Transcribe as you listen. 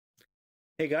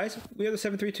Hey guys, we are the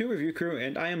 732 review crew,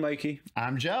 and I am Mikey.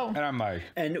 I'm Joe. And I'm Mike.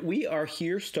 And we are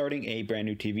here starting a brand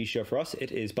new TV show for us.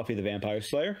 It is Buffy the Vampire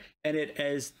Slayer, and it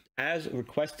is as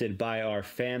requested by our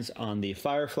fans on the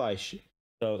Firefly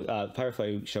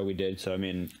Firefly show we did. So I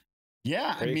mean,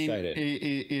 yeah, I mean, excited.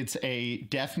 It's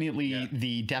definitely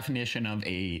the definition of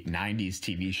a 90s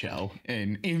TV show.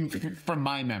 And from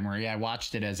my memory, I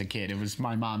watched it as a kid. It was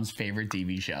my mom's favorite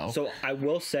TV show. So I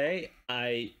will say,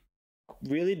 I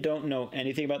really don't know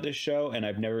anything about this show, and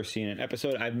I've never seen an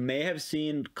episode. I may have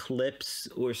seen clips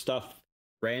or stuff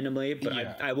randomly, but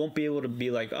I won't be able to be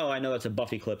like, oh, I know that's a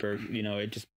Buffy clip, or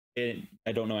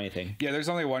I don't know anything. Yeah, there's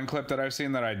only one clip that I've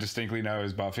seen that I distinctly know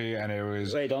is Buffy, and it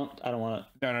was... Wait, I don't want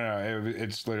to... No.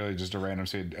 It's literally just a random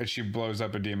scene. She blows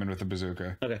up a demon with a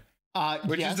bazooka. Okay.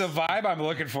 Which is the vibe I'm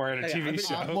looking for in a TV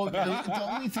show. Well, the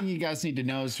only thing you guys need to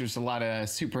know is there's a lot of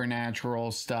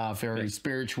supernatural stuff, very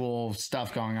spiritual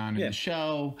stuff going on in the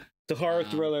show. It's a horror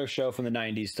thriller show from the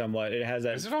 90s somewhat. It has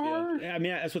that... Is it a horror? I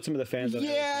mean, that's what some of the fans...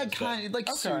 Yeah, kind of like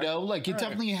pseudo. Like, it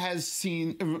definitely has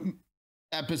seen...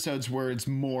 episodes where it's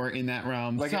more in that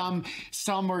realm. Like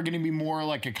some are going to be more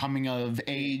like a coming of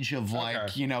age of like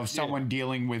someone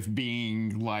dealing with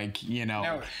being like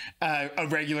a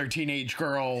regular teenage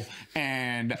girl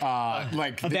and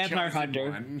like a vampire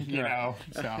hunter know.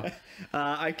 So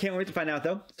I can't wait to find out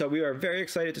though. So we are very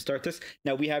excited to start this.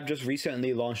 Now we have just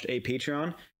recently launched a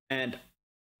Patreon, and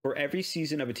for every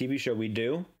season of a TV show we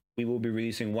do, we will be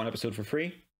releasing one episode for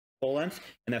free, full length,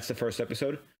 and that's the first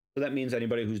episode. So that means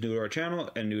anybody who's new to our channel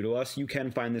and new to us, you can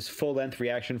find this full-length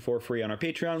reaction for free on our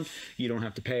Patreon. You don't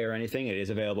have to pay or anything. It is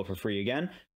available for free again.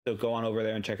 So go on over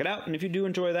there and check it out. And if you do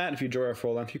enjoy that, if you enjoy our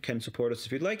full-length, you can support us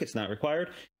if you'd like. It's not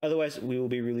required. Otherwise, we will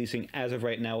be releasing, as of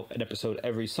right now, an episode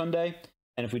every Sunday.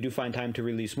 And if we do find time to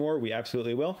release more, we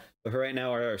absolutely will. But for right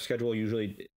now, our schedule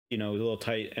usually, is a little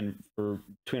tight. And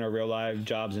between our real live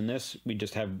jobs and this, we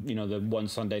just have, the one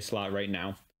Sunday slot right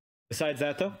now. Besides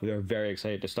that, though, we are very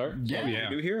excited to start. Yeah. What you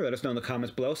do here, let us know in the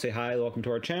comments below. Say hi, welcome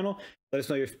to our channel. Let us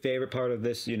know your favorite part of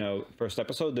this, first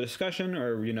episode, the discussion,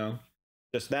 or,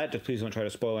 just that. Just please don't try to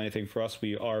spoil anything for us.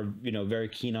 We are, very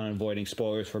keen on avoiding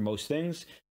spoilers for most things.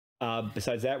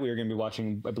 Besides that, we are going to be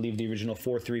watching, I believe, the original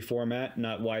 4:3 format,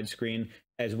 not widescreen,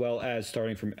 as well as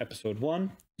starting from episode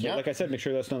 1. So, like I said, make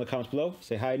sure to let us know in the comments below.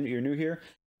 Say hi, you're new here.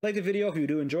 Like the video if you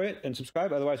do enjoy it, and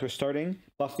subscribe. Otherwise, we're starting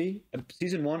Buffy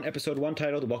season 1, episode 1,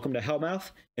 titled "Welcome to Hellmouth"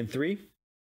 in 3,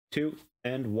 2,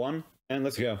 and 1, and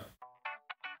let's go.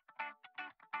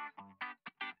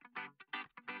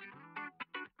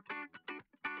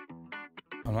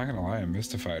 I'm not gonna lie, I'm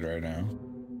mystified right now.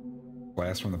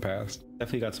 Blast from the past.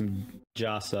 Definitely got some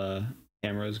Joss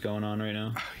cameras going on right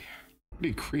now. Oh yeah,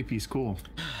 pretty creepy school.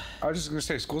 I was just gonna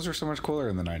say, schools are so much cooler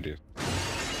in the 90s.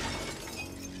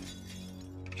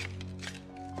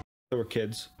 So we're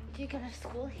kids. Do you go to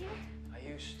school here? I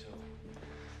used to.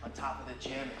 On top of the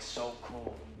gym, it's so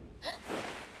cool.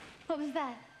 What was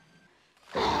that?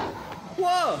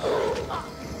 Whoa!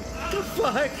 What the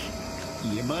fuck?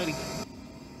 Yeah, buddy.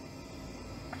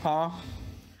 Huh?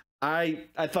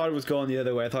 I thought it was going the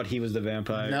other way. I thought he was the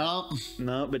vampire. No,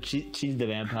 but she's the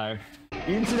vampire.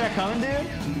 You didn't see that coming,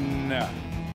 dude? No.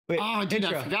 Wait, Oh, dude,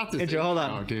 intro. I forgot this. Intro, hold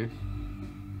on. Oh, dude.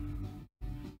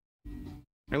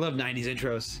 I love 90s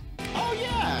intros. Oh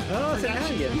yeah. Oh, it's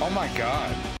an again. Oh my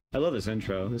god. I love this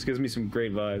intro. This gives me some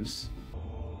great vibes.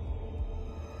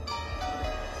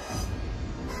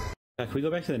 Can we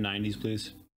go back to the 90s,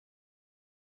 please?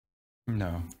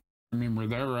 No. I mean, we're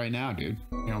there right now, dude.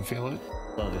 You don't feel it?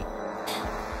 Love it.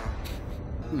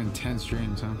 Some intense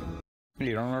dreams, huh?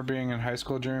 You don't remember being in high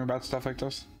school dreaming about stuff like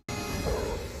this? Buffy?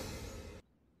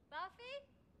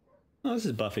 Oh, this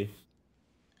is Buffy.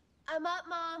 I'm up,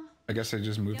 Mom. I guess I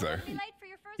just moved there. Be late for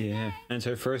your first Yeah, day. and it's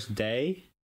her first day.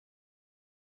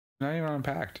 Not even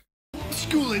unpacked.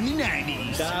 School in the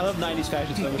 90s. I love 90s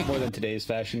fashion so much more than today's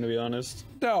fashion, to be honest.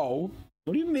 No.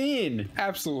 What do you mean?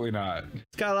 Absolutely not.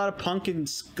 It's got a lot of punk and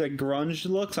like grunge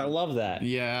looks. I love that.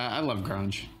 Yeah, I love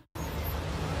grunge.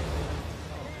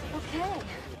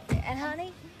 Okay. And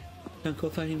honey, Don't go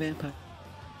fighting vampire.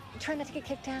 try not to get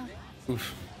kicked out.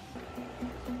 Oof.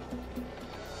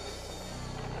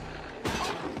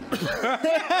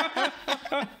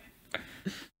 I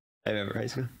remember high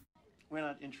school. We're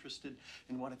not interested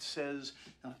in what it says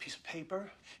on a piece of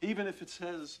paper, even if it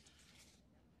says,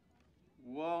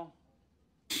 well,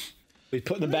 We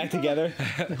put them back together.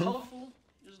 colorful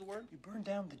is the word. You burned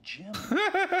down the gym.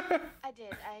 I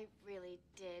did. I really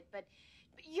did. But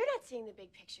you're not seeing the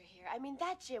big picture here. I mean,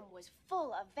 that gym was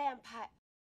full of vampire...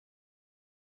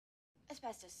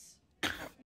 asbestos.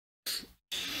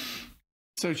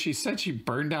 So she said she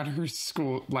burned out her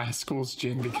last school's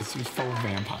gym because it was full of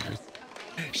vampires.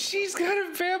 She's got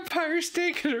a vampire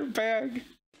steak in her bag.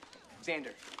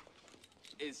 Xander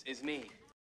is me.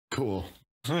 Cool.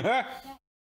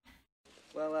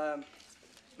 Well,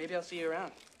 maybe I'll see you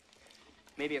around.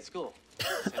 Maybe at school,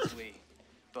 since we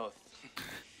both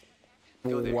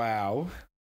go there. Wow.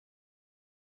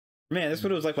 Man, this is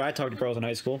what it was like when I talked to girls in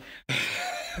high school.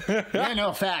 Yeah,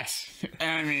 no, facts.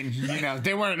 I mean, you know,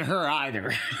 they weren't her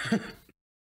either.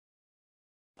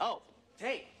 Oh,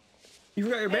 hey. You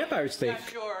forgot your vampire steak.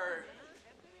 Got your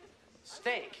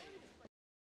steak.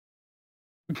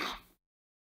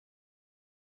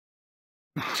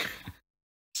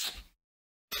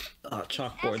 Oh,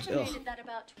 chalkboards. Ugh. Estimated that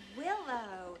about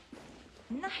Willow.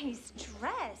 Nice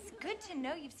dress. Good to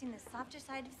know you've seen the softer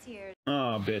side of Sears.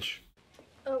 Oh, bitch.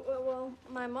 Oh, well,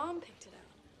 my mom picked it out.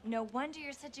 No wonder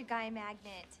you're such a guy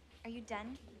magnet. Are you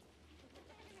done?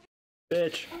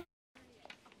 Bitch.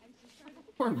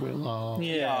 Poor Willow.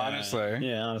 Yeah, honestly.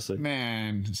 Yeah, honestly.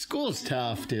 Man, school's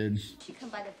tough, dude. You come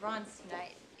by the Bronze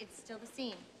tonight. It's still the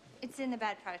scene. It's in the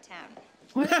bad part of town.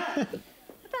 What's that?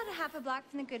 About a half a block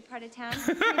from the good part of town.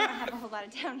 We don't have a whole lot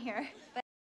of town here, but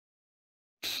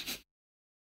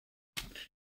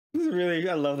This is really,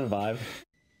 I love the vibe.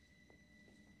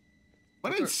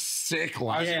 What a sick I was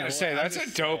life. gonna say that's a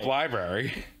dope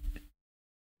library.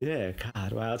 Yeah,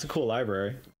 God, wow, that's a cool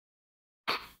library.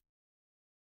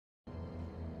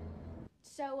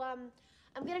 So, I'm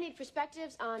gonna need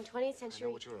perspectives on 20th century. I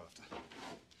know what you're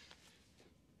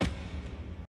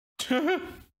after.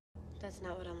 That's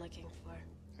not what I'm looking for. Are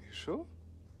you sure?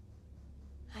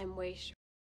 I'm way sure.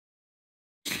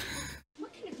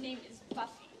 What kind of name is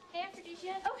Buffy? Hey,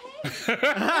 Aphrodisia. Oh, hey!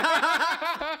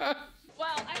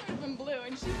 Well, I would have been blue,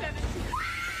 and she said it.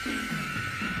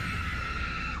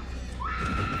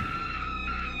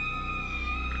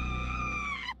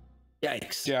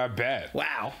 Yikes. Yeah, I bet.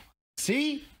 Wow.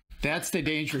 See? That's the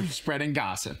danger of spreading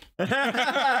gossip.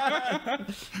 I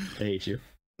hate you.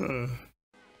 Hi.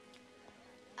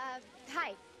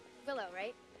 Willow,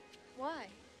 right? Why?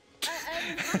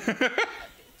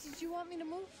 Did you want me to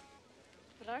move?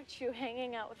 But aren't you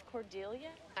hanging out with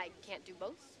Cordelia? I can't do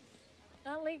both.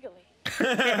 Not legally.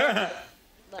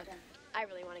 Look, I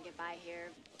really want to get by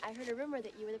here. I heard a rumor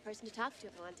that you were the person to talk to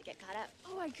if I wanted to get caught up.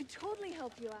 Oh, I could totally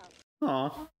help you out.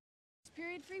 Aw. It's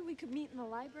period free. We could meet in the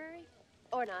library.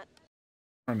 Or not.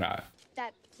 Or not.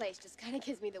 That place just kind of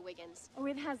gives me the Wiggins. Oh,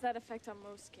 it has that effect on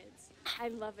most kids. I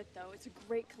love it, though. It's a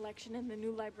great collection, and the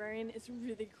new librarian is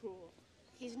really cool.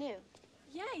 He's new.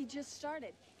 Yeah, he just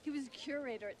started. He was a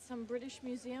curator at some British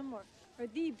museum or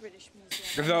the British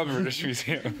Museum. The British He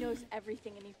Museum. knows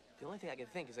everything, and he... The only thing I can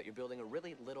think is that you're building a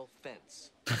really little fence.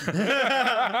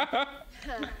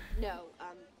 No,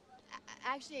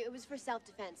 actually, it was for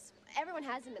self-defense. Everyone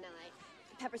has them in LA.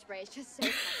 Pepper spray is just so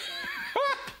toxic.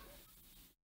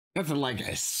 Nothing like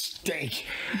a steak.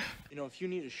 You know, if you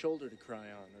need a shoulder to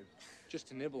cry on or just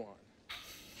to nibble on.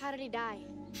 How did he die?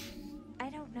 I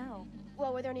don't know.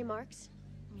 Well, were there any marks?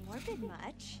 Morbid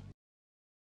much?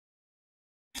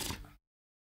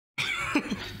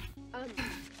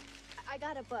 I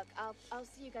got a book. I'll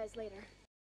see you guys later.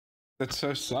 That's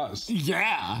so sus.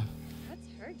 Yeah. What's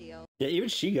her deal? Yeah, even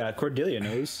she got Cordelia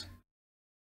knows.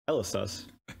 Hella sus.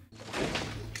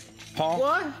 Paul?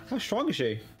 What? How strong is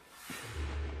she?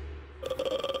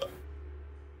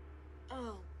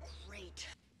 Oh, great.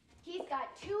 He's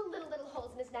got two little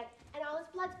holes in his neck, and all his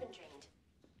blood's been drained.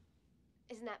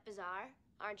 Isn't that bizarre?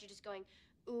 Aren't you just going,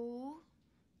 ooh?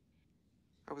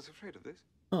 I was afraid of this.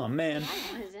 Oh, man.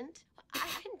 I wasn't. I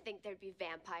didn't think there'd be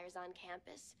vampires on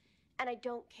campus. And I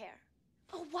don't care.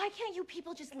 Oh, why can't you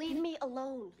people just leave me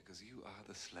alone? Because you are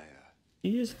the Slayer.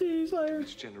 He is the Slayer.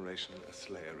 Each generation, a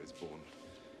Slayer is born.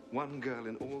 One girl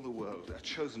in all the world, a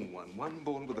chosen one. One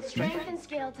born with a Strength and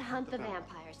skill to hunt the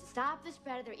vampires, to stop the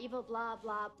spread of their evil blah,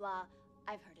 blah, blah.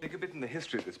 I've heard it. Dig a bit in the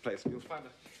history of this place, and you'll find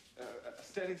a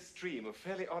steady stream of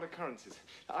fairly odd occurrences.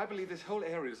 I believe this whole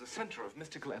area is a center of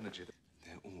mystical energy.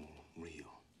 They're all real.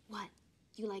 What?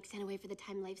 You like Sent Away for the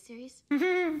Time Life series?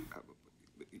 Yes.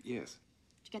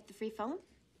 Did you get the free phone?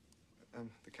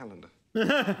 The calendar.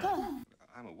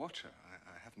 I'm a watcher.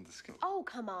 I haven't the skill. Oh,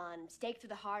 come on. Stake through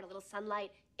the heart, a little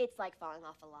sunlight. It's like falling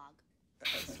off a log. A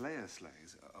Slayer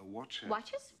slays. A watcher.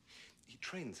 Watches? He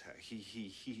trains her.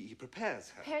 He prepares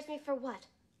her. Prepares me for what?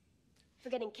 For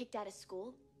getting kicked out of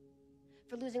school?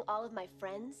 For losing all of my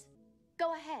friends?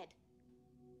 Go ahead.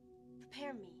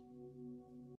 Prepare me.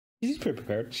 She's pretty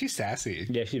prepared. She's sassy.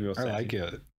 Yeah, she's real I sassy. like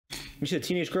it. She's a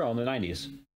teenage girl in the 90s.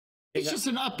 He's just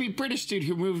an upbeat British dude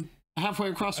who moved halfway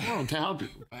across the world to help you.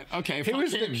 But, okay, he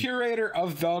was the curator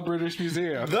of the British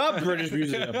Museum. The British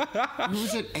Museum. Who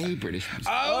was it? A British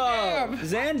Museum. Oh, damn.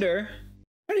 Xander.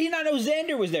 How did he not know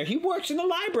Xander was there? He works in the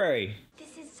library.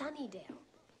 This is Sunnydale.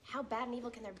 How bad and evil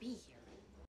can there be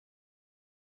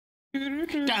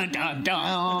here? Dun, dun,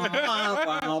 dun.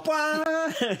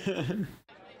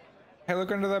 Hey,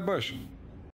 look under that bush.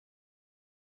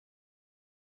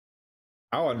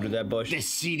 How under that bush? The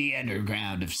seedy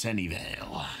underground of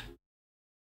Sunnyvale.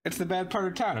 It's the bad part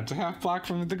of town. It's a half block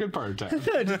from the good part of town.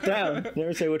 Just down.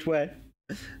 Never say which way.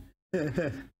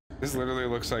 This literally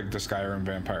looks like the Skyrim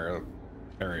vampire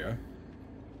area.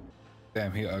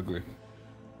 Damn, he ugly.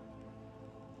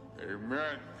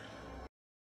 Amen.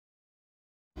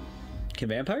 Can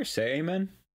vampires say amen?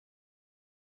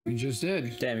 You just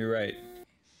did. Damn, you're right.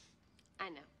 I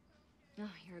know. Oh,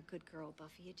 you're a good girl,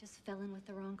 Buffy. You just fell in with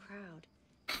the wrong crowd.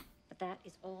 But that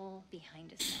is all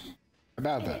behind us now.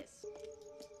 About that.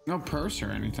 No purse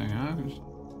or anything, huh?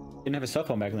 Didn't have a cell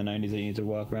phone back in the 90s that you need to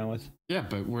walk around with. Yeah,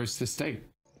 but where's the state?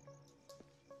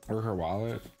 Or her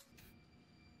wallet.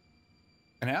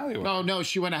 An alleyway. Oh, no,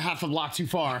 she went a half a block too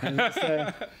far.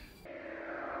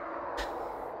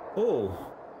 Oh,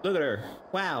 look at her.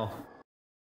 Wow.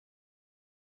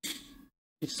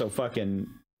 She's so fucking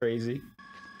crazy.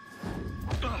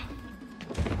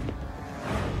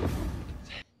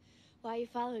 Why are you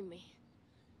following me?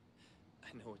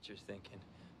 I know what you're thinking.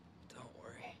 Don't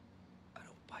worry. I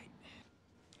don't bite.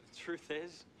 The truth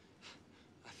is,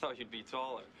 I thought you'd be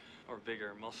taller or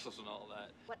bigger, muscles and all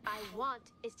that. What I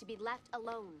want is to be left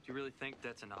alone. Do you really think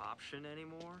that's an option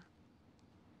anymore?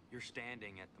 You're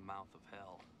standing at the mouth of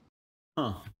hell.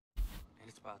 Huh. And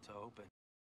it's about to open.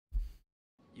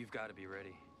 You've got to be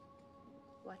ready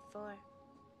What for?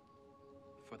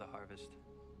 for the harvest.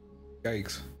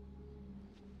 Yikes.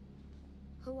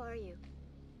 Who are you?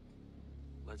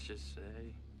 Let's just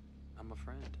say I'm a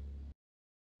friend.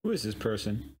 Who is this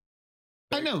person?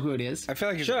 I know who it is. I feel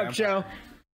like he's Shut a up, vampire. Joe.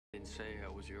 Didn't say I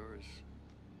was yours.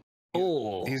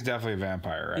 Oh. He's definitely a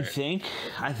vampire, You right? think?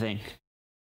 I think.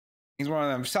 He's one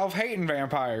of them self-hating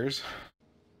vampires.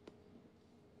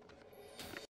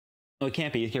 Oh, it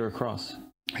can't be. He gave her a cross.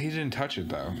 He didn't touch it,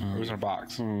 though. It was in a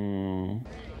box.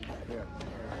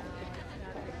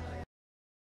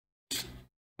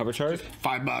 Cover charge?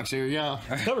 $5 here, yeah.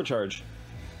 Cover charge.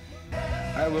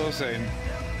 I will say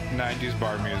 90s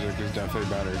bar music is definitely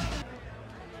better.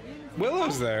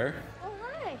 Willow's there. Oh,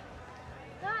 hi.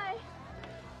 Hi.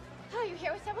 Oh, you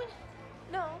here with someone?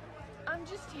 No, I'm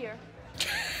just here.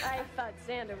 I thought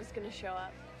Xander was gonna show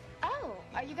up. Oh,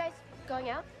 are you guys going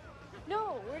out?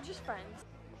 No, we're just friends.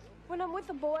 When I'm with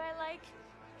a boy I like,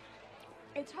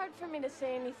 it's hard for me to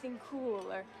say anything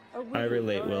cool or witty I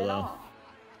relate, or at Willow. all.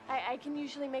 I can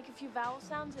usually make a few vowel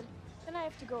sounds and then I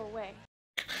have to go away.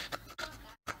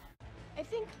 I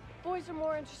think boys are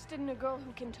more interested in a girl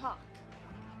who can talk.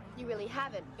 You really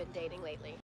haven't been dating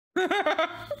lately.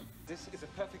 This is a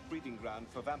perfect breeding ground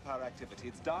for vampire activity.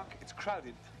 It's dark, it's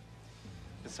crowded.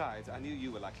 Besides, I knew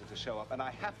you were likely to show up, and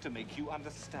I have to make you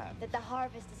understand. That the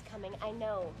harvest is coming, I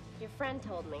know. Your friend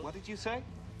told me. What did you say?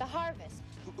 The harvest.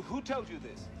 Who told you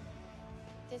this?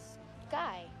 This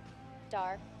guy.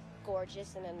 Dark,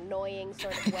 gorgeous, in an annoying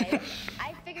sort of way.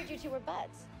 I figured you two were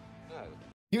buds. No.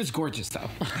 He was gorgeous, though.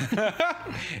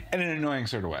 In an annoying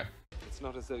sort of way. It's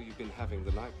not as though you've been having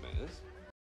the nightmares.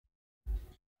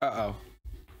 Uh-oh.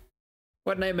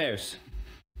 What nightmares?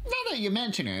 Now that you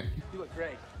mention it. You look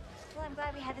great. Well, I'm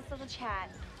glad we had this little chat.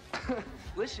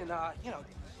 Listen, you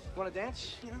want to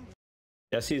dance?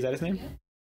 Jesse, is that his name?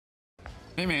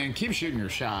 Hey, man, keep shooting your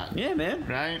shot. Yeah, man.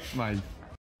 Right? Like,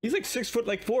 he's like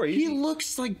 6'4". He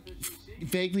looks like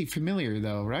vaguely familiar,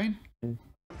 though, right?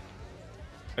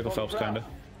 Michael Phelps, kinda.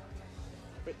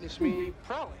 Witness me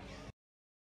prowling.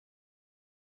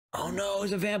 Oh no,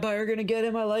 is a vampire gonna get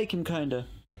him? I like him, kinda.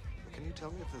 Can you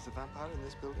tell me if there's a vampire in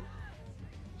this building?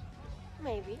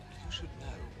 Maybe. You should know.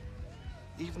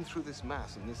 Even through this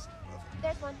mass and this...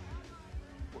 There's one.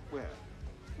 Where?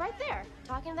 Right there,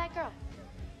 talking to that girl.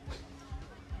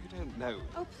 You don't know.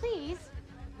 Oh, please.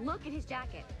 Look at his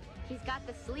jacket. He's got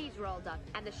the sleeves rolled up.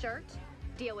 And the shirt?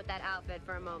 Deal with that outfit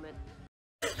for a moment.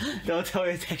 Don't tell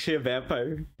me it's actually a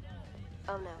vampire.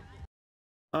 Oh, no.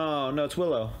 Oh, no, it's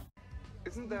Willow.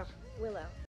 Isn't that... Willow.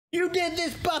 You did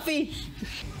this, Buffy!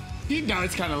 He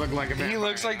does kind of look like a vampire. He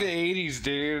looks like the 80s,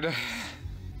 dude.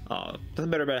 Oh, nothing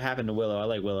better about happen to Willow. I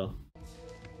like Willow.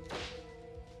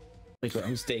 Like her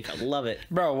own steak. I love it.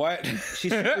 Bro, what?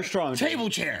 She's super strong. Dude. Table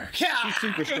chair. She's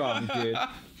super strong, dude.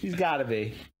 She's gotta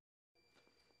be.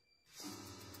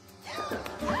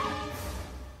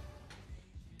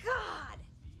 God!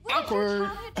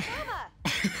 Awkward.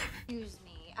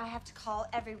 call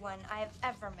everyone I have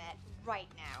ever met right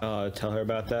now. Tell her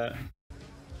about that.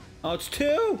 Oh, it's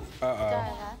 2.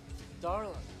 Darla.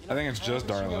 I think it's just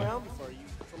Darla. Around before. Are you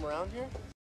from around here?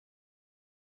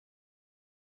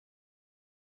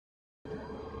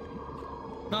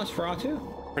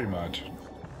 Nosferatu? Pretty much.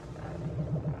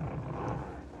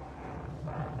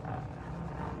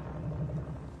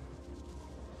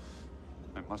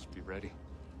 I must be ready.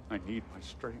 I need my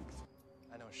strength.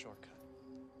 I know a shortcut.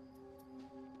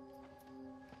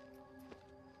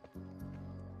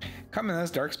 Come in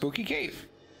this dark, spooky cave.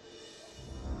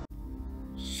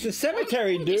 The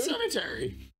cemetery, dude. The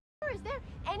cemetery. Is there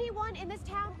anyone in this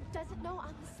town who doesn't know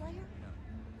I'm the Slayer?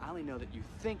 I only know that you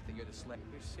think that you're the Slayer.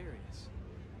 You're serious.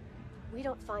 We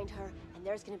don't find her, and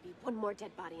there's gonna be one more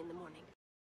dead body in the morning.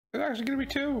 There's actually gonna be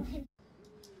 2.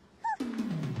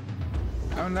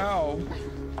 Oh no.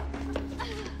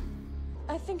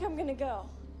 I think I'm gonna go.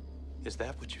 Is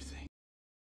that what you think?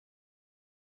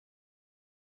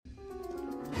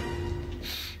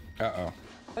 Uh-oh.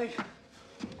 Hey,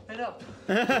 head up.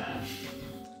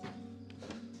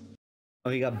 Oh,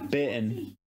 he got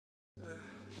bitten.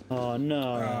 Oh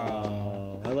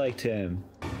no. I liked him.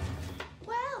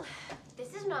 Well,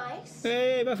 this is nice.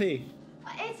 Hey, Buffy.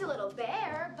 It's a little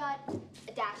bare, but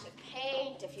a dash of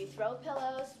paint, a few throw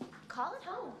pillows. Call it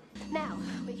home. Now,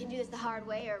 we can do this the hard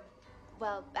way, or,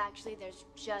 well, actually, there's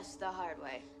just the hard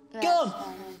way. Go!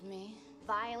 Fine with me.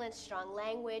 Violence, strong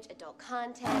language, adult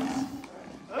content.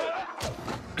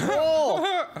 Oh!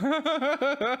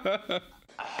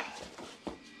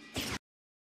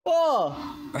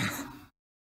 Oh!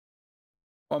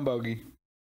 One bogey.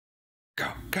 Go,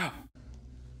 go.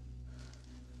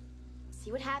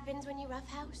 See what happens when you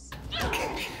roughhouse?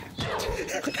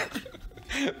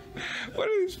 What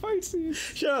are these fight scenes?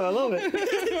 Shut up, I love it.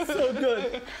 It's so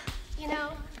good. You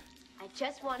know, I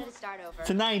just wanted to start over. It's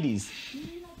the 90s.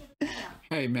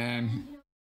 Hey, man.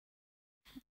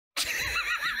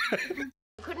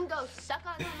 Couldn't go suck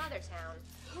on some other town.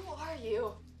 Who are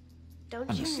you? Don't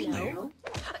I'm a you Slayer. know?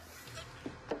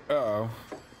 Uh-oh.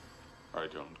 I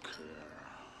don't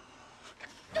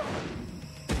care.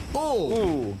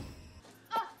 Oh!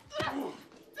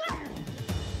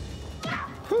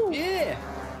 Ooh. Yeah!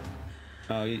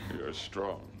 Oh, You're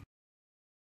strong.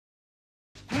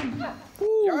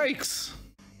 Yikes!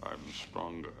 I'm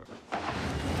stronger.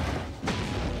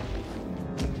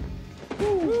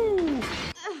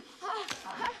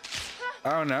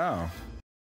 Oh no.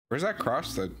 Where's that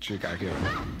cross that she got given?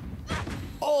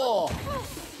 Oh!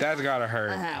 That's gotta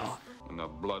hurt. Ow. And the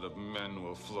blood of men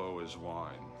will flow as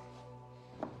wine.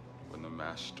 When the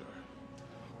master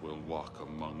will walk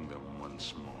among them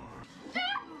once more.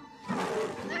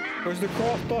 Where's the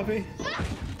cross, Buffy?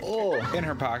 Oh! In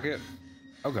her pocket.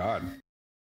 Oh god.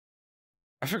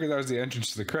 I figured that was the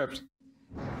entrance to the crypt.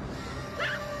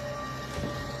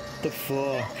 The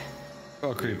fuck? A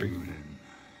little creepy.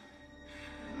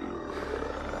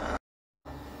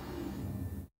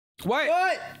 What?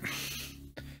 What?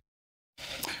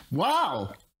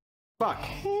 Wow. Fuck.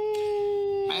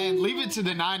 And leave it to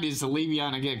the 90s to leave you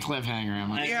on a good cliffhanger.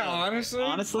 I'm like, Yeah, honestly.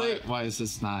 Honestly? why is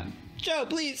this not? Joe,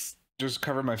 please. Just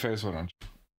cover my face with it.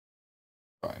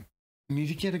 Fine. You need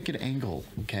to get a good angle,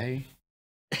 okay?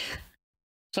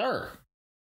 Sir.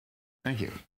 Thank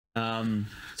you.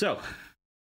 So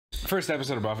First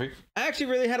episode of Buffy. I actually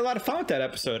really had a lot of fun with that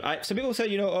episode. Some people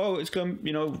said, oh, it's gonna,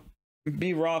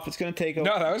 be rough. It's gonna take.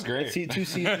 No, that was great. 2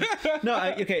 seasons.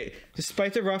 No, okay.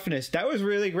 Despite the roughness, that was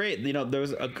really great. There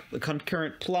was a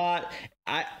concurrent plot.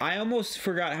 I almost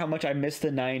forgot how much I missed the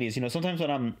 90s. Sometimes when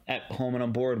I'm at home and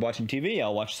I'm bored watching TV,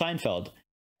 I'll watch Seinfeld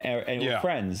and with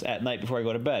friends at night before I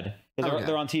go to bed. Because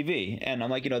they're on TV. And I'm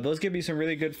like, those give me some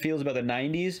really good feels about the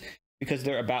 90s because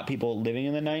they're about people living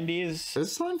in the 90s.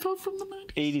 Is Seinfeld from the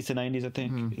 90s? 80s to 90s, I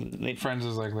think. Friends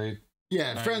is like late.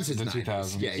 Yeah, Friends is the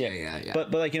 2000s. Yeah.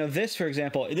 But like, this, for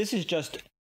example, this is just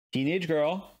teenage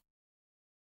girl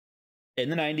in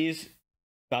the 90s,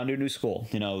 found her new school,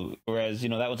 whereas,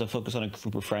 that was a focus on a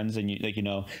group of friends and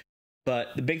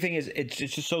but the big thing is it's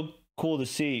just so cool to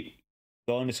see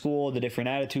going to school, the different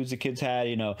attitudes the kids had,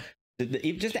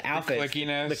 just the outfits, the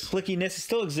clickiness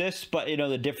still exists, but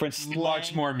the different slang,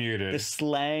 much more muted. The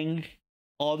slang,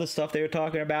 all the stuff they were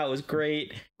talking about was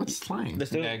great. What's slang?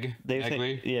 They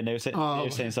were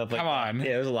saying stuff like, come on. Yeah,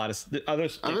 there's a lot of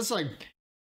others. I was like,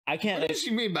 I can't. What does she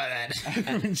mean by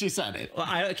that? When she said it. Well,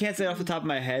 I can't say off the top of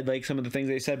my head like some of the things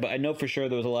they said, but I know for sure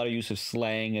there was a lot of use of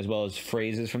slang as well as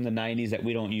phrases from the 90s that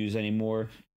we don't use anymore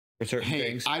for certain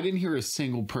things. I didn't hear a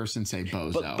single person say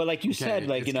bozo. But like you said,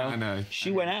 like she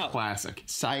went out. Classic.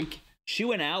 Psych. She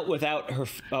went out without her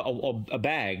a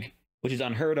bag. which is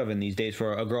unheard of in these days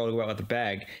for a girl to go out with a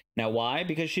bag. Now, why?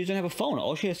 Because she doesn't have a phone.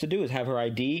 All she has to do is have her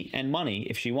ID and money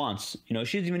if she wants. You know,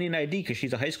 she doesn't even need an ID because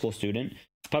she's a high school student.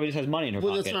 Probably just has money in her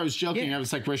pocket. Well, that's why I was joking. I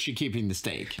was like, where's she keeping the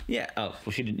steak? Yeah. Oh,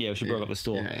 well, she didn't. Yeah, she broke up a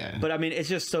stool. Yeah. But I mean, it's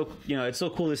just so, you know, it's so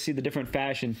cool to see the different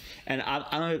fashion. And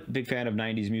I'm a big fan of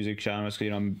 90s music genres because,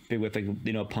 you know, I'm big with, like,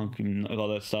 you know, punk and all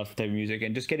that stuff, type of music.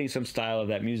 And just getting some style of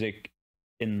that music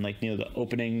in, like, you know, the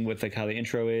opening with, like, how the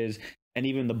intro is. And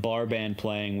even the bar band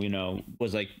playing, you know,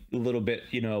 was, like, a little bit,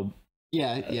 you know,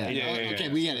 Yeah. Okay,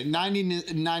 we get it.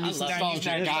 90s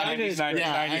nostalgia. Got it.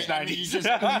 90s. You just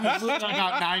about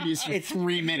 90s for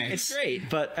 3 minutes. It's great.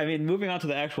 But, I mean, moving on to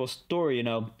the actual story, you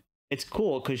know, it's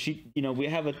cool because she, you know, we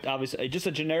have obviously just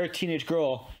a generic teenage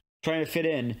girl trying to fit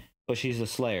in, but she's a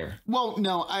Slayer. Well,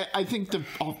 no, I think the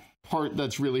part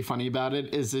that's really funny about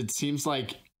it is it seems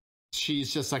like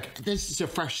she's just like, this is a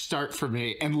fresh start for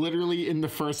me. And literally in the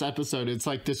first episode, it's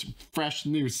like this fresh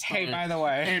new start. Hey, by the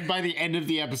way. And by the end of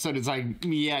the episode, it's like,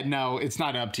 yeah, no, it's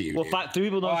not up to you. Well, 3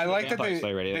 people don't. I like that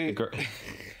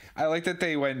I like that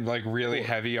they went like really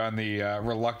heavy on the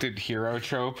reluctant hero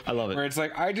trope. I love it. Where it's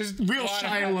like, I just real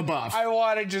Shia LaBeouf. I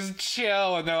want to just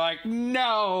chill, and they're like,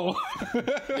 no.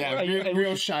 Yeah,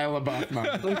 real Shia LaBeouf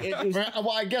moment.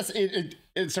 Well, I guess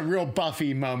it's a real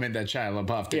Buffy moment that Shia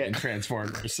LaBeouf did in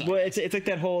Transformers. So. Well, it's like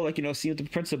that whole, like, you know, scene with the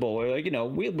principal where, like, you know,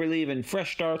 we believe in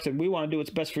fresh starts and we want to do what's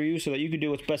best for you so that you can do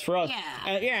what's best for us.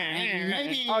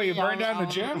 Maybe, oh, you burned down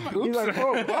the gym? Oops. He's like,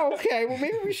 oh, okay, well,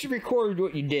 maybe we should record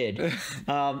what you did.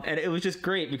 And it was just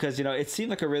great because, you know, it seemed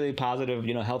like a really positive,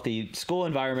 you know, healthy school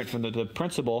environment from the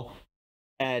principal.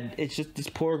 And it's just this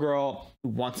poor girl who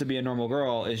wants to be a normal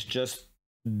girl is just...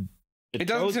 It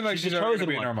doesn't seem like she's ever going to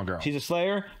be a normal girl. She's a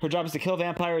Slayer. Her job is to kill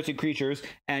vampires and creatures,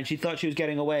 and she thought she was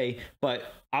getting away.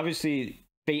 But obviously,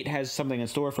 fate has something in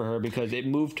store for her because it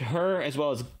moved her as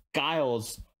well as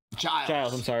Giles,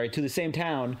 I'm sorry, to the same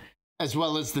town. As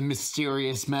well as the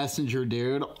mysterious messenger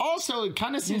dude. Also, it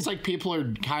kind of seems like people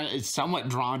are kind of somewhat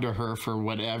drawn to her for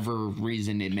whatever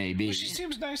reason it may be. Well, she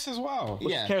seems nice as well.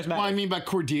 Yeah. Well, I mean, but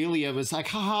Cordelia was like,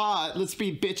 haha, let's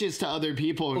be bitches to other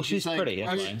people. Well, she's like, pretty.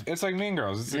 It's like Mean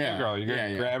Girls. It's a good girl. You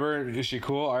grab her. Is she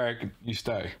cool? All right, you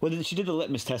stay. Well, then she did the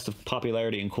litmus test of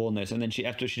popularity and coolness. And then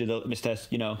after she did the litmus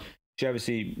test, you know, she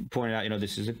obviously pointed out, you know,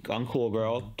 this is an uncool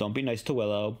girl. Don't be nice to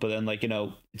Willow. But then, like, you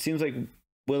know, it seems like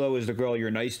Willow is the girl you're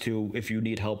nice to if you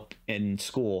need help in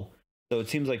school. So it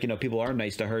seems like, you know, people are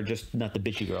nice to her, just not the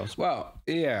bitchy girls. Well,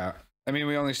 yeah. I mean,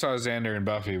 we only saw Xander and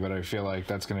Buffy, but I feel like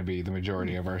that's going to be the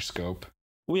majority of our scope.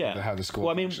 Well, yeah. How the school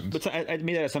Well, I mean, functions. but I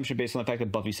made that assumption based on the fact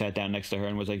that Buffy sat down next to her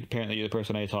and was like, apparently you're the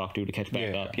person I talked to catch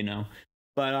back up, you know?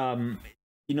 But,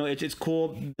 you know, it's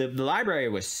cool. The library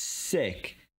was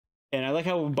sick. And I like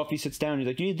how when Buffy sits down, he's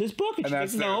like, you need this book? And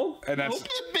she's like, no. And that's the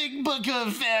big book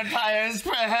of vampires,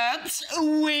 perhaps.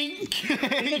 Wink.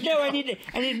 Like, no, I need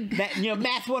that, you know,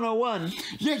 math 101.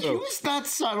 Yeah, he was not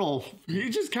subtle. He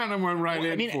just kind of went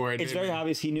right for it. It's very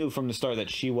obvious he knew from the start that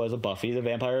she was a Buffy, the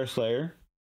vampire slayer.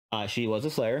 She was a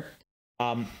Slayer.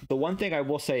 The one thing I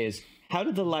will say is, how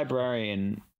did the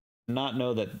librarian not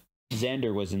know that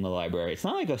Xander was in the library? It's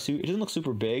not like it doesn't look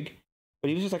super big, but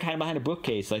he was just like hiding behind a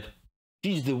bookcase, like,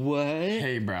 she's the what?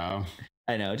 Hey, bro.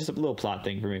 I know, just a little plot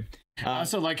thing for me. I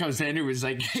also like how Xander was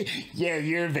like, yeah,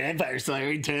 you're a vampire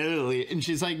slayer, totally. And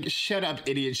she's like, shut up,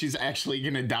 idiot. She's actually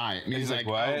going to die. And he's like,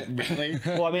 what? Oh, really?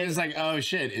 Well, I mean, it's like, oh,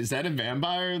 shit, is that a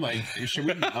vampire? Like, should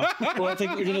we go? Well, it's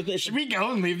like, should we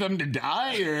go and leave them to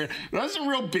die? Or that's a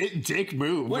real big dick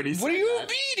move. What do you mean?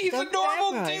 He's a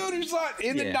normal dude who's not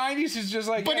in the 90s. He's just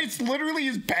like, but it's literally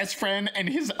his best friend and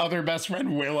his other best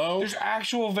friend, Willow. There's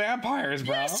actual vampires,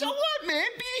 bro. Yeah, so what, man?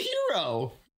 Be a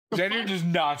hero. Xander does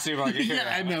not seem like a hero.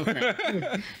 Yeah, I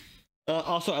know.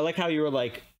 Also, I like how you were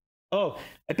like, oh,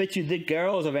 I bet you the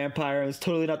girl is a vampire and it's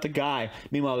totally not the guy.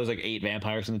 Meanwhile, there's like 8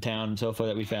 vampires in the town so far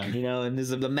that we found, you know, and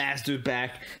this is the master's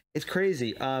back. It's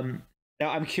crazy. Now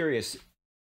I'm curious.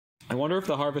 I wonder if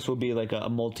the harvest will be like a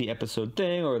multi-episode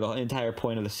thing or the entire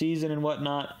point of the season and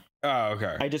whatnot. Oh,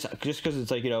 okay. I just because it's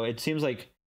like, you know, it seems like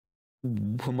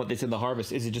from what they said in the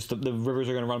harvest, is it just the rivers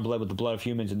are going to run blood with the blood of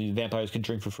humans and these vampires can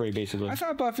drink for free, basically? I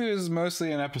thought Buffy was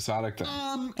mostly an episodic thing.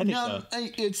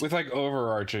 It's with like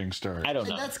overarching story. I don't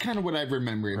know. That's kind of what I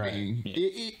remember it being.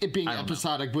 Yeah. It being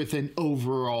episodic with an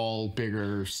overall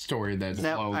bigger story that's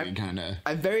slowly kind of.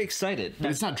 I'm very excited.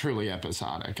 But it's not truly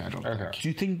episodic, I don't think. Do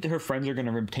you think her friends are going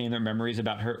to retain their memories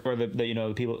about her, or the you know,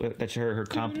 the people that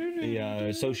the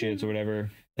associates or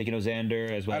whatever? Like, you know,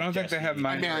 Xander as well. I don't think they have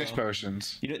mind erase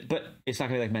potions. You know, but it's not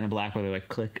gonna be like Men in Black where they like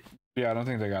click. Yeah, I don't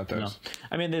think they got those. No.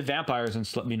 I mean, the vampires and,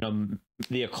 you know,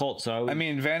 the occult. So I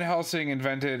mean, Van Helsing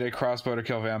invented a crossbow to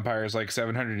kill vampires like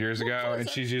 700 years ago, and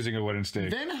she's using a wooden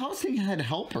stake. Van Helsing had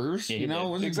helpers, you know, it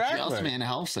wasn't just Van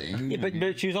Helsing. Yeah,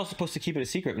 but she was also supposed to keep it a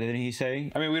secret, didn't he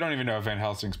say? I mean, we don't even know if Van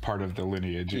Helsing's part of the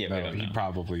lineage. Yeah, he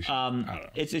probably should.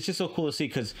 It's just so cool to see,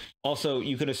 because also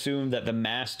you could assume that the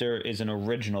Master is an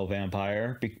original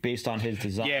vampire based on his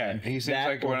design. Yeah, he seems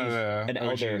like one of the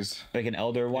an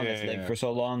elder one that's like for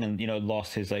so long and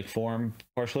lost his like form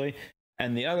partially.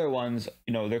 And the other ones,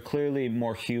 they're clearly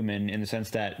more human in the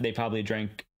sense that they probably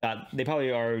drank. They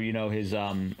probably are, his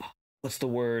what's the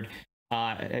word?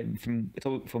 From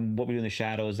What We Do in the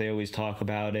Shadows, they always talk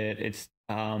about it. It's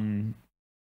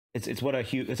what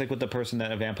it's like what the person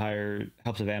that a vampire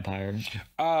helps a vampire.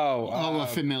 A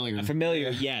familiar. A familiar,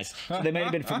 yes. So they might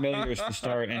have been familiars to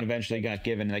start and eventually got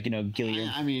given, like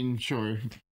Gillian. I mean, sure.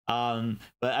 But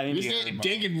I mean, you're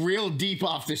digging real deep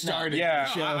off the start.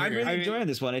 I'm really enjoying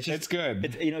this one. It's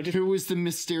good. Who was the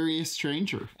mysterious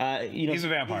stranger? He's a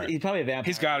vampire. He's probably a vampire.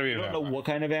 He's got to be a vampire. I don't know what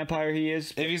kind of vampire he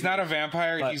is. If he's not a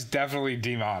vampire, he's definitely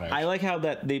demonic. I like how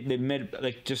that they made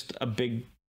like just a big,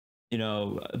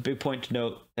 a big point to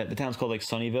note that the town's called like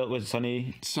Sunnyvale. Was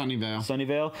it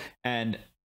Sunnyvale, and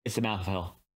it's the mouth of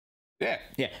hell.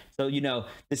 Yeah. So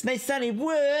this nice sunny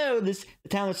the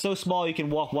town that's so small you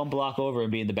can walk one block over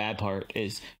and be in the bad part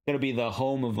is gonna be the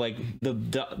home of like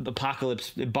the apocalypse.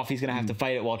 Buffy's gonna have to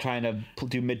fight it while trying to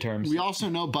do midterms. We also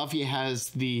know Buffy has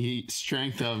the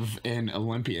strength of an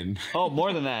Olympian. Oh,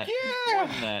 more than that. Yeah. More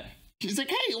than that. She's like,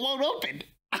 hey, it won't open.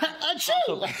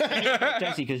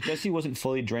 Jesse, because Jesse wasn't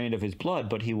fully drained of his blood,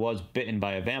 but he was bitten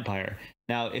by a vampire.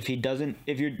 Now, if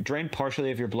you're drained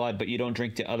partially of your blood, but you don't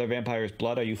drink the other vampire's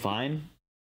blood, are you fine?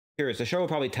 Curious. The show will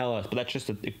probably tell us, but that's just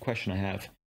a question I have.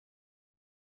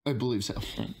 I believe so.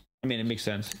 I mean, it makes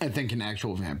sense. I think an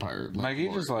actual vampire. Mikey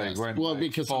just went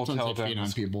because sometimes I feed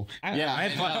on people. I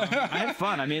had fun. I had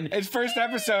fun. I mean, it's first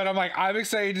episode. I'm like, I'm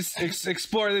excited to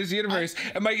explore this universe,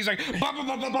 and Mikey's like, it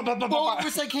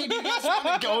was like, hey, do you guys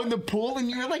want to go in the pool? And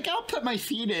you're like, I'll put my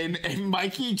feet in, and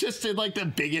Mikey just did like the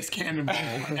biggest cannonball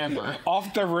ever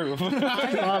off the roof.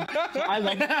 I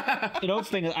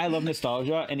love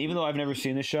nostalgia, and even though I've never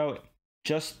seen this show,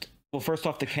 well, first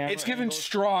off, the camera. It's given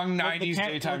strong 90s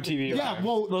daytime TV. Yeah,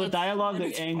 well, the dialogue,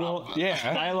 the angle,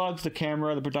 dialogues, the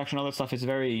camera, the production, all that stuff is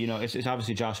very, it's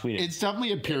obviously Joss Whedon. It's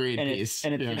definitely a period piece.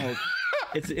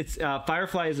 It's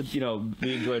Firefly is,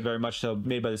 we enjoyed very much so,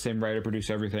 made by the same writer,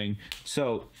 producer, everything.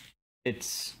 So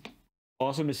it's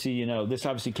awesome to see, this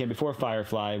obviously came before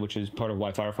Firefly, which is part of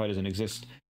why Firefly doesn't exist.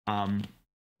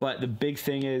 But the big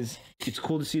thing is, it's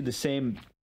cool to see the same,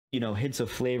 hints of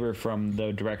flavor from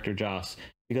the director, Joss.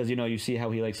 Because, you see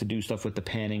how he likes to do stuff with the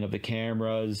panning of the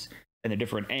cameras and the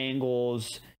different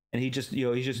angles. And he's just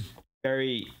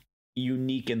very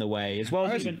unique in the way. As well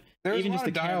as even just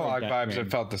the dialogue vibes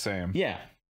that felt the same. Yeah.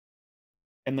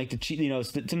 And like some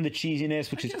of the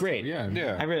cheesiness, which is great. So,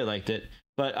 yeah. I really liked it.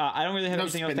 But I don't really have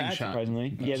anything else to add,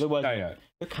 surprisingly. Yeah, there was. There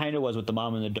kind of was with the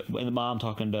mom and the mom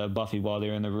talking to Buffy while they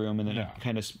were in the room. And then it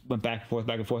kind of went back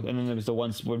and forth. And then there was the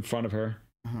ones in front of her.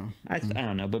 I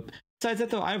don't know, but besides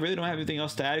that though, I really don't have anything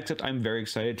else to add except I'm very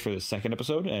excited for the second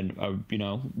episode, and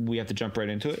we have to jump right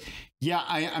into it. Yeah,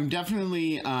 I'm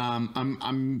definitely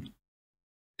I'm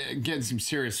getting some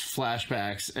serious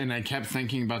flashbacks, and I kept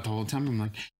thinking about the whole time. I'm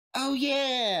like, oh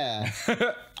yeah,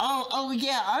 oh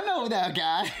yeah, I know that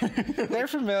guy. They're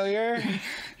familiar.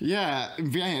 Yeah,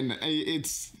 man,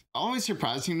 it's always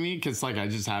surprising to me because like I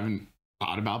just haven't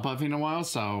thought about Buffy in a while,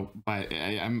 but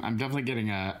I'm definitely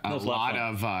getting a lot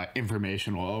of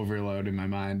informational overload in my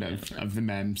mind of the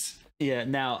memes. Yeah,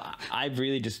 now I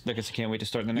really just can't wait to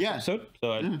start the next episode.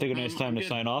 So I think it's time to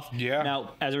sign off. Yeah.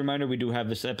 Now, as a reminder, we do have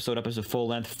this episode up as a full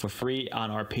length for free on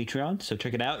our Patreon. So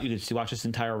check it out. You can watch this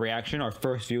entire reaction, our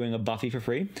first viewing of Buffy for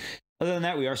free. Other than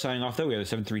that, we are signing off though. We have the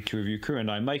 732 review crew,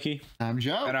 and I'm Mikey. I'm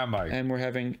Joe. And I'm Mike. And we're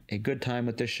having a good time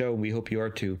with this show. We hope you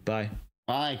are too. Bye.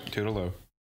 Bye. Toodaloo.